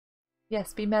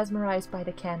Yes, be mesmerized by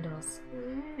the candles.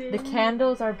 The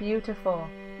candles are beautiful.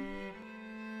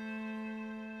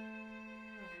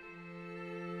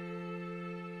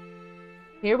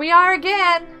 Here we are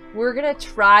again. We're gonna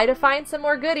try to find some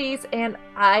more goodies, and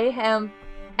I am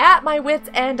at my wit's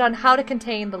end on how to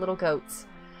contain the little goats.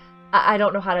 I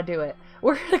don't know how to do it.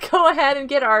 We're gonna go ahead and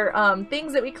get our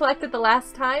things that we collected the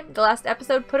last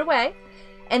episode put away,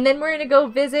 and then we're gonna go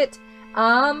visit.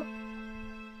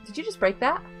 Did you just break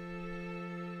that?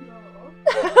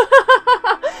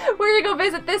 We're gonna go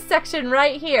visit this section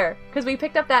right here because we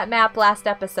picked up that map last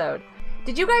episode.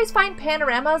 Did you guys find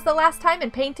panoramas the last time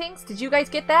and paintings? Did you guys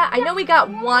get that? I know we got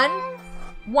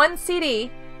one CD,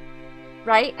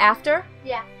 right? After?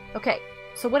 Yeah. Okay,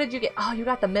 so what did you get? Oh, you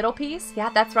got the middle piece? Yeah,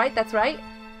 that's right, that's right.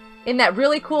 In that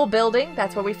really cool building,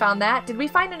 that's where we found that. Did we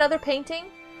find another painting?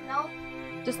 No.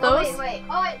 Just those? Wait.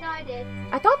 Oh, wait, no, I did.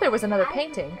 I thought there was another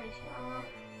painting.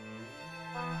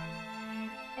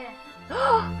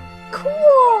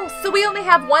 Cool! So we only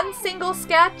have one single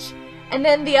sketch, and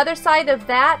then the other side of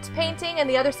that painting and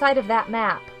the other side of that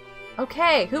map.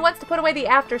 Okay, who wants to put away the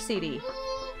after CD?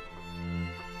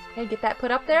 Okay, get that put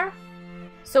up there.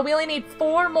 So we only need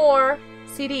 4 more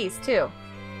CDs, too.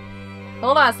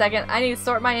 Hold on a second. I need to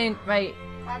sort my...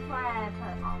 That's why I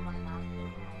put all my maps.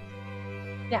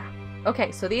 Yeah.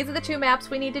 Okay, so these are the 2 maps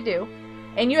we need to do.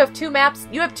 And you have 2 maps.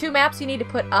 You have 2 maps you need to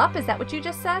put up. Is that what you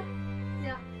just said?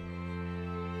 Yeah.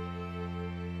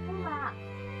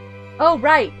 Oh,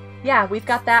 right. Yeah, we've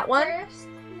got that one. First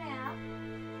map.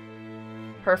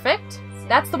 Perfect.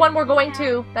 That's the one we're going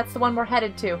to. That's the one we're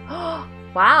headed to.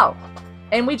 Wow.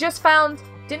 And we just found...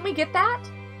 Didn't we get that?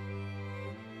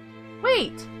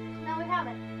 Wait. No, we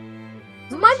haven't.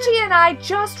 Munchie and I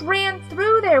just ran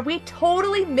through there. We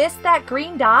totally missed that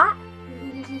green dot.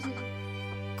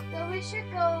 So we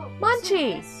should go...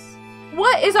 Munchie,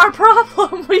 what is our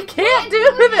problem? We can't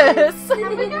do this.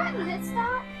 Have we gotten this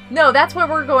dot? No, that's where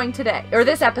we're going today. Or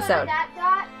this Go to episode. that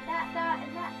dot,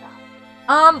 and that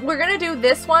dot. We're gonna do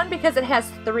this one because it has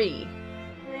 3.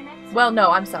 Well,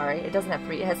 no, I'm sorry. It doesn't have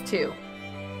 3. It has 2.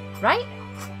 Right?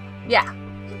 Yeah.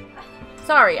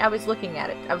 Sorry, I was looking at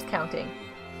it. I was counting.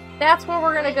 That's where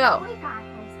we're gonna go. We got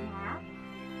this map.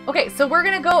 Okay, so we're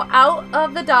gonna go out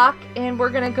of the dock and we're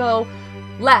gonna go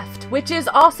left, which is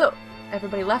also...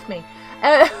 Everybody left me.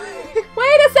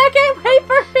 Wait a second! Wait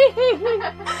for me!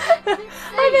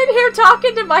 I'm in here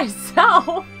talking to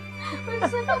myself. We're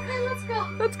just like, okay, let's go.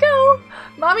 Let's go!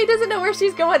 Mommy doesn't know where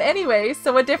she's going anyway,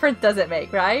 so what difference does it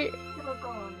make, right? We're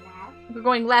going left. We're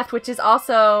going left, which is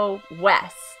also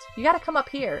west. You gotta come up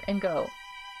here and go.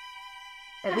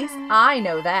 At least I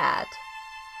know that.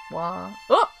 Wow.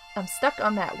 Oh! I'm stuck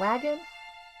on that wagon.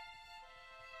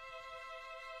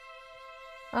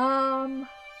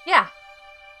 Yeah.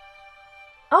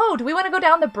 Oh, do we want to go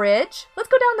down the bridge? Let's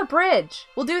go down the bridge.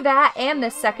 We'll do that and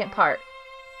this second part.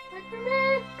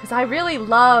 Because I really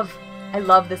love... I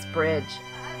love this bridge.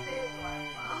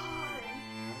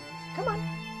 Come on.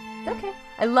 It's okay.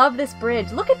 I love this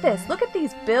bridge. Look at this. Look at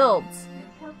these builds.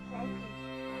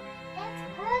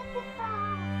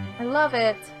 I love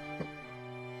it.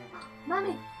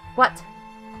 Mommy. What?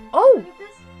 Oh! Look at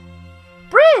this.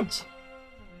 Bridge!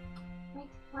 Wait,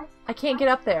 what? I can't get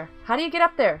up there. How do you get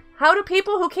up there? How do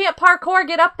people who can't parkour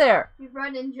get up there? You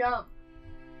run and jump.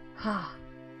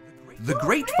 The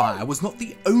Great Fire was not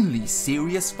the only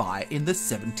serious fire in the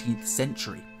 17th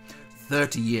century.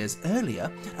 30 years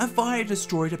earlier, a fire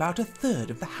destroyed about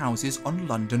 1/3 of the houses on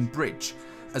London Bridge,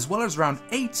 as well as around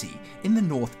 80 in the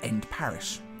North End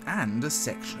parish, and a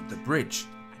section of the bridge.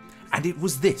 And it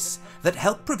was this that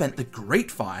helped prevent the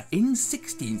Great Fire in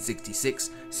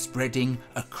 1666 spreading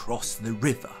across the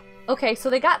river. Okay, so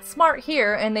they got smart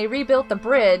here and they rebuilt the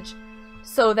bridge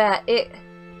so that it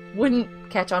wouldn't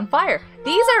catch on fire.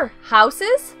 These are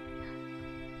houses?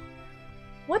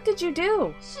 What did you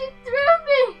do? She threw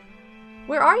me.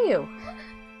 Where are you?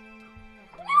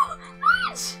 No,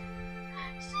 Mitch.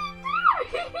 She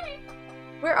threw me.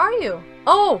 Where are you?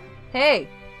 Oh, hey.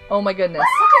 Oh my goodness.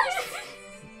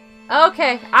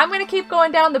 Okay, I'm gonna keep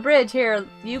going down the bridge here.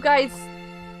 You guys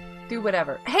do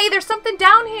whatever. Hey, there's something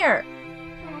down here.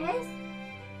 There is?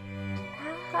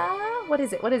 What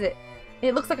is it? What is it?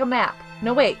 It looks like a map.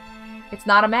 No, wait. It's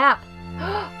not a map.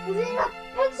 Is it a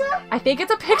picture? I think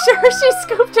it's a picture. She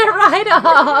scooped it right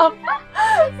up.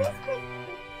 Is this picture?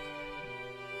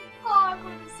 Oh, I'm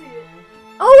going to see it.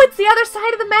 Oh, it's the other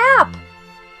side of the map.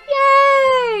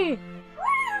 Yay!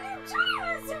 Why are you doing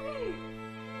this to me?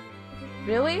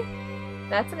 Really?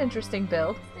 That's an interesting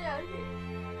build. Stay out here.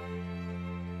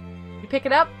 You pick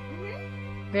it up?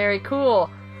 Mm-hmm. Very cool.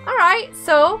 All right,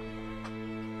 so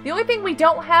The only thing we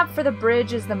don't have for the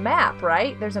bridge is the map,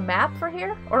 right? There's a map for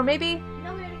here? Or maybe...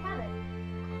 No, we already have it.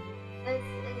 It's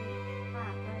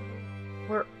map, right?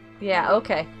 We're... Yeah,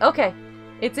 okay. Okay.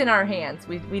 It's in our hands.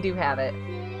 We do have it.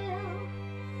 Yeah.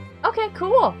 Okay,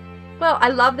 cool. Well, I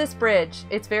love this bridge.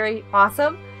 It's very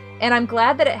awesome. And I'm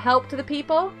glad that it helped the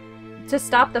people to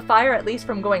stop the fire, at least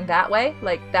from going that way.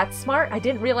 Like, that's smart. I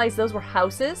didn't realize those were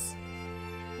houses.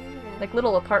 Like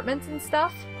little apartments and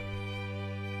stuff.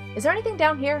 Is there anything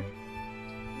down here?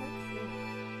 Let's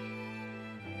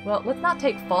see. Well, let's not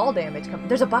take fall damage.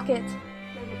 There's a bucket.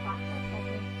 There's a bucket.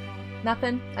 Okay.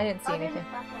 Nothing? I didn't see Oh, there's anything.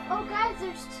 a bucket. Oh, guys,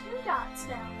 there's 2 dots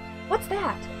now. What's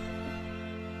that?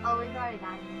 Oh, we've already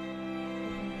done it.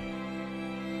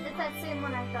 It's that same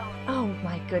one I found. Oh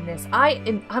my goodness.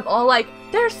 I'm all like,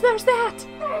 there's that! There's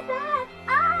that!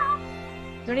 Ah!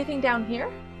 Is there anything down here?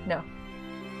 No.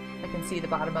 I can see the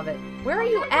bottom of it. Where are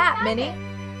you There's a at, bucket. Minnie?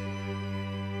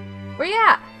 Where you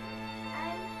at?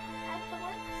 I'm at the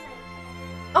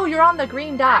website. Oh, you're on the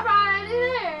green dot. I'm already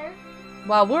there.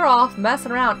 While we're off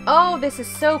messing around. Oh, this is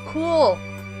so cool.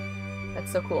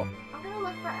 That's so cool. I'm gonna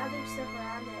look for other stuff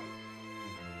around it.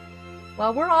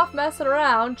 While we're off messing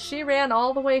around, she ran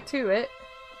all the way to it.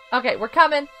 Okay, we're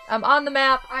coming. I'm on the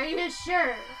map. Are you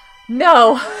sure?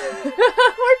 No.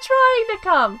 We're trying to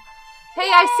come. Hey,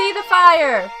 I see the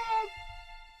fire.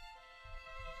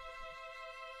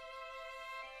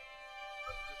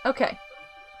 Okay.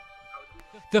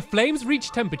 The flames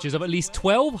reached temperatures of at least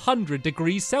 1200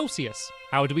 degrees Celsius.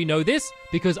 How do we know this?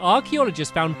 Because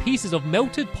archaeologists found pieces of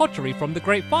melted pottery from the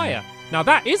Great Fire. Now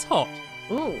that is hot.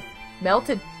 Ooh,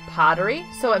 melted pottery?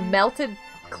 So it melted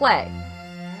clay.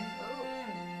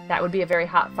 That would be a very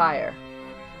hot fire.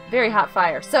 Very hot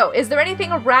fire. So, is there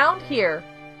anything around here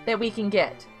that we can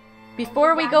get?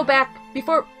 Before we go back,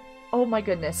 oh my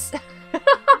goodness.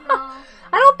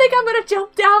 I don't think I'm gonna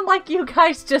jump down like you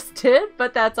guys just did,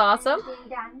 but that's awesome.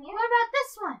 Down here. What about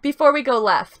this one? Before we go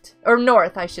left, or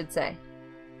north, I should say.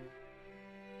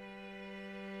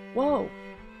 Whoa.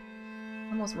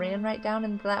 Almost ran right down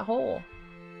into that hole.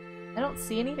 I don't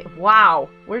see anything. Wow.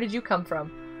 Where did you come from?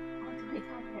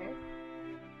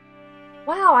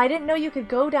 Wow, I didn't know you could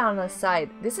go down this side.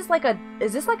 This is like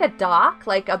is this like a dock?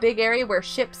 Like a big area where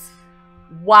ships...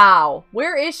 Wow.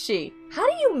 Where is she? How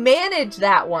do you manage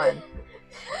that one?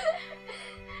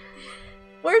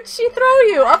 Where'd she throw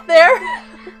you? Up there?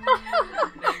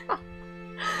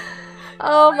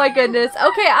 Oh my goodness.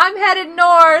 Okay, I'm headed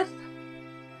north.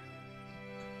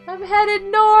 I'm headed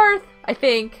north. I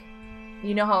think.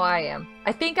 You know how I am.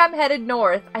 I think I'm headed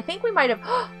north. I think we might have...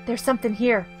 There's something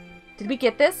here. Did we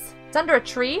get this? It's under a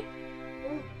tree.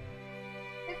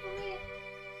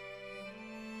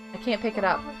 I can't pick it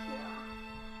up.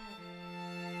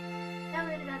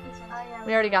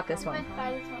 We already got this one.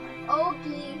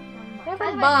 Okay.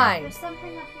 Never mind. There's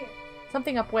something up here.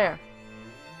 Something up where?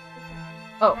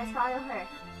 Oh. Let's follow her.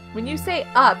 When you say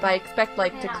up, I expect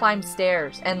like to climb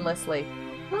stairs endlessly.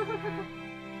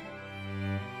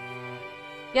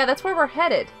 Yeah, that's where we're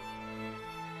headed.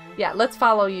 Yeah, let's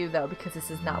follow you though, because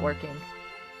this is not working.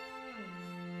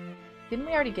 Didn't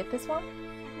we already get this one?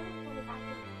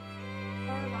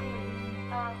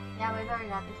 Yeah, we've already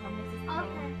got this one. This is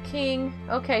okay. King.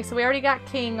 Okay, so we already got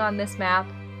King on this map.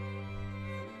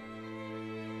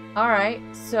 Alright,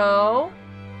 so...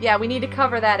 Yeah, we need to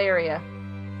cover that area.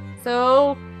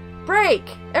 So... Break!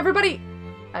 Everybody...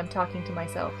 I'm talking to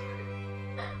myself.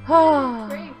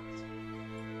 Great.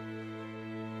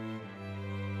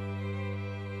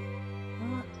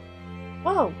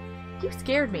 Whoa! You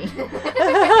scared me.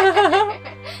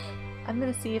 I'm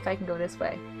gonna see if I can go this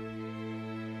way.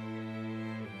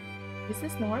 Is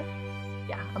this north?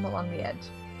 Yeah, I'm along the edge.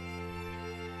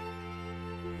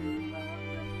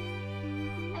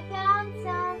 I found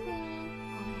something.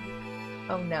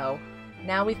 Oh no.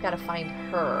 Now we've got to find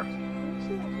her.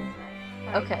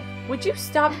 Okay. Would you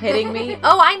stop hitting me?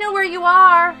 Oh, I know where you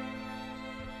are!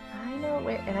 I know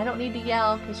where, and I don't need to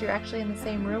yell because you're actually in the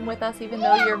same room with us even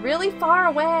though you're really far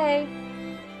away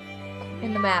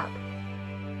in the map.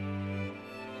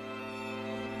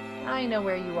 I know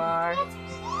where you are.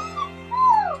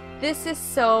 This is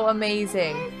so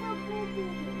amazing.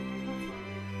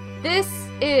 This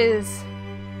is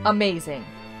amazing.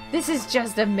 This is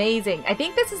just amazing. I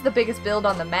think this is the biggest build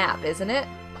on the map, isn't it?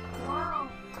 Wow.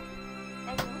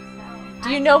 I think so.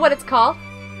 Do you know what it's called?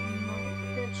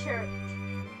 The church.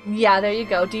 Yeah, there you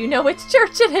go. Do you know which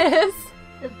church it is?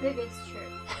 The biggest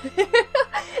church.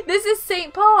 This is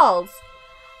St. Paul's.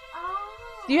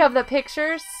 Oh. Do you have the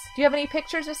pictures? Do you have any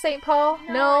pictures of St. Paul?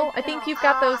 No? I think you've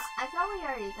got those. I thought we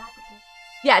already got the picture.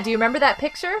 Yeah, do you remember that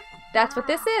picture? That's what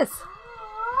this is.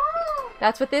 Oh.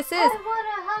 That's what this is. I want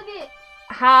to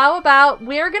how about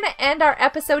we're going to end our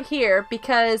episode here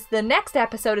because the next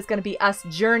episode is going to be us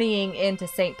journeying into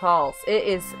St. Paul's. It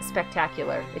is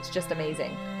spectacular. It's just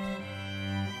amazing.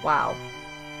 Wow.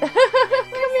 Come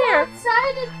here. So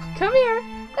excited. Come here.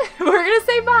 We're going to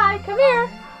say bye. Come here.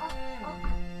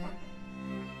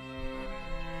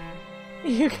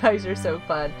 You guys are so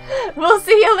fun. We'll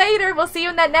see you later. We'll see you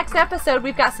in that next episode.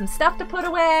 We've got some stuff to put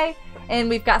away, and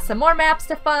we've got some more maps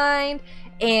to find.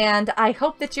 And I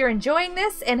hope that you're enjoying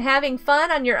this and having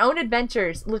fun on your own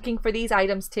adventures, looking for these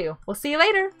items too. We'll see you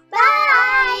later.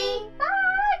 Bye.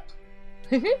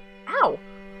 Bye. Ow.